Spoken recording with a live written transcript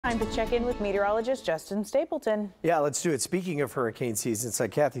Time to check in with meteorologist Justin Stapleton. Yeah, let's do it. Speaking of hurricane season, it's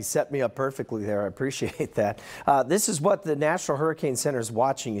like Kathy set me up perfectly there. I appreciate that. This is what the National Hurricane Center is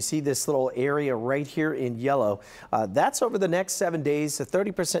watching. You see this little area right here in yellow. That's over the next 7 days, a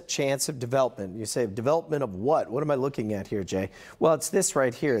 30% chance of development. You say development of what? What am I looking at here, Jay? Well, it's this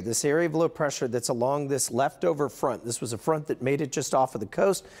right here, this area of low pressure that's along this leftover front. This was a front that made it just off of the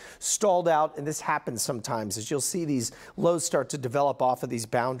coast, stalled out, and this happens sometimes as you'll see these lows start to develop off of these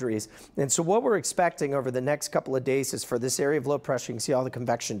boundaries. And so what we're expecting over the next couple of days is for this area of low pressure, you can see all the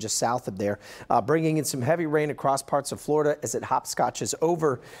convection just south of there, bringing in some heavy rain across parts of Florida as it hopscotches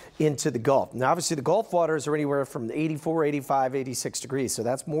over into the Gulf. Now, obviously, the Gulf waters are anywhere from 84, 85, 86 degrees, so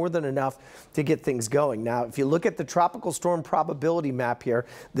that's more than enough to get things going. Now, if you look at the tropical storm probability map here,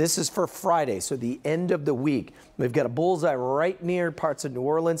 this is for Friday, so the end of the week. We've got a bullseye right near parts of New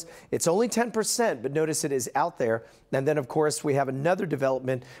Orleans. It's only 10%, but notice it is out there. And then, of course, we have another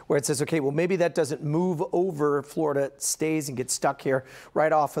development where it says, okay, well, maybe that doesn't move over Florida, it stays and gets stuck here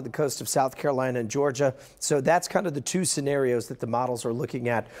right off of the coast of South Carolina and Georgia. So that's kind of the two scenarios that the models are looking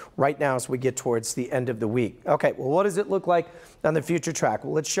at right now as we get towards the end of the week. Okay, well, what does it look like on the future track?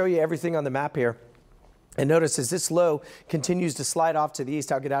 Well, let's show you everything on the map here. And notice as this low continues to slide off to the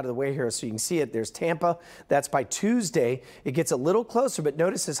east, I'll get out of the way here so you can see it. There's Tampa. That's by Tuesday. It gets a little closer, but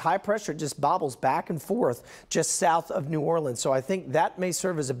notice this high pressure just bobbles back and forth just south of New Orleans. So I think that may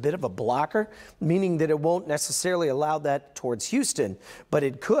serve as a bit of a blocker, meaning that it won't necessarily allow that towards Houston, but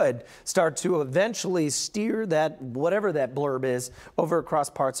it could start to eventually steer that, whatever that blurb is, over across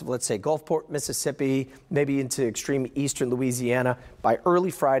parts of, let's say, Gulfport, Mississippi, maybe into extreme eastern Louisiana by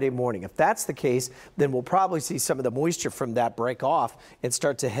early Friday morning. If that's the case, then we'll probably see some of the moisture from that break off and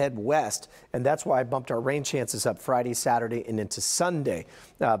start to head west. And that's why I bumped our rain chances up Friday, Saturday, and into Sunday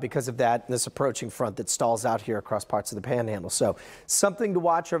because of that, this approaching front that stalls out here across parts of the Panhandle. So something to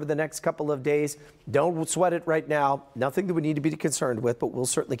watch over the next couple of days. Don't sweat it right now. Nothing that we need to be concerned with, but we'll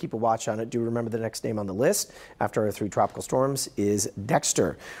certainly keep a watch on it. Do remember the next name on the list after our 3 tropical storms is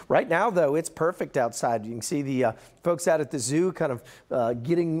Dexter. Right now, though, it's perfect outside. You can see the folks out at the zoo kind of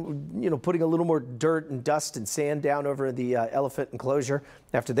getting, putting a little more dirt and dust and sand down over the elephant enclosure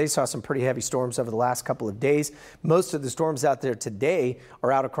after they saw some pretty heavy storms over the last couple of days. Most of the storms out there today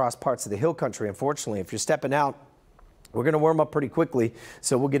are out across parts of the hill country. Unfortunately, if you're stepping out, we're going to warm up pretty quickly,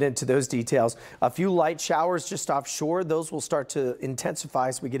 so we'll get into those details. A few light showers just offshore. Those will start to intensify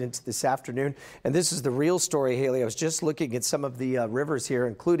as we get into this afternoon. And this is the real story, Haley. I was just looking at some of the rivers here,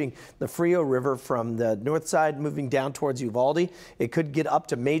 including the Frio River from the north side moving down towards Uvalde. It could get up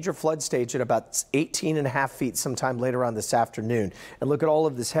to major flood stage at about 18.5 feet sometime later on this afternoon. And look at all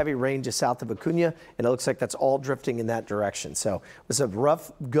of this heavy rain just south of Acuna, and it looks like that's all drifting in that direction. So it was a rough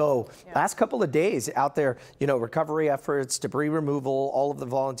go. Yeah. Last couple of days out there, recovery efforts, debris removal, all of the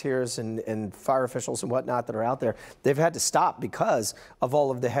volunteers and fire officials and whatnot that are out there, they've had to stop because of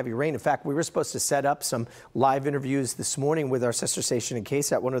all of the heavy rain. In fact, we were supposed to set up some live interviews this morning with our sister station in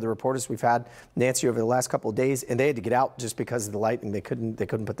KSAT, one of the reporters we've had, Nancy, over the last couple of days, and they had to get out just because of the lightning. They couldn't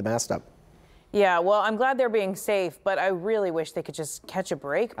put the mast up. Yeah, well, I'm glad they're being safe, but I really wish they could just catch a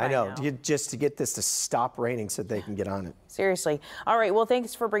break by now. Just to get this to stop raining so they can get on it. Seriously. All right, well,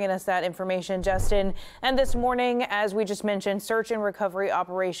 thanks for bringing us that information, Justin. And this morning, as we just mentioned, search and recovery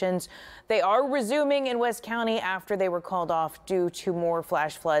operations, they are resuming in West County after they were called off due to more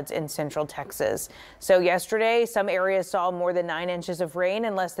flash floods in central Texas. So yesterday, some areas saw more than 9 inches of rain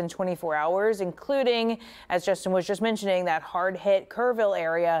in less than 24 hours, including, as Justin was just mentioning, that hard-hit Kerrville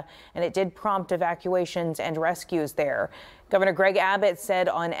area, and it did prompt evacuations and rescues there. Governor Greg Abbott said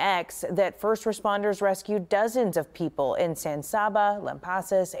on X that first responders rescued dozens of people in San Saba,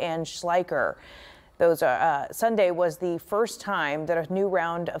 Lampasas, and Schleicher. Sunday was the first time that a new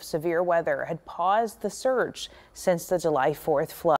round of severe weather had paused the search since the July 4th flood.